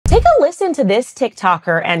Take a listen to this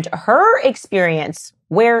TikToker and her experience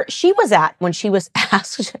where she was at when she was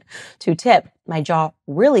asked to tip. My jaw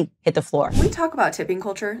really hit the floor. Can we talk about tipping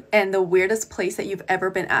culture and the weirdest place that you've ever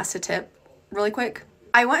been asked to tip really quick?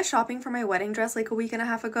 I went shopping for my wedding dress like a week and a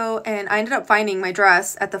half ago, and I ended up finding my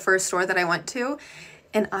dress at the first store that I went to.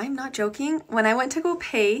 And I'm not joking, when I went to go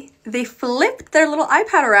pay, they flipped their little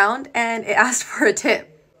iPad around and it asked for a tip.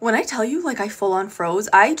 When I tell you, like, I full on froze,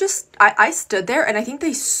 I stood there and I think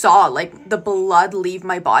they saw, like, the blood leave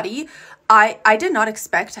my body. I did not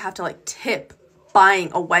expect to have to, like, tip buying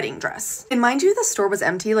a wedding dress. And mind you, the store was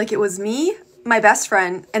empty. Like, it was me, my best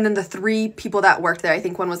friend, and then the 3 people that worked there. I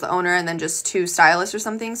think one was the owner and then just 2 stylists or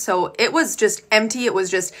something. So it was just empty. It was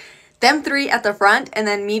just them 3 at the front and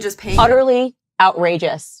then me just paying. Utterly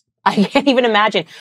outrageous. I can't even imagine.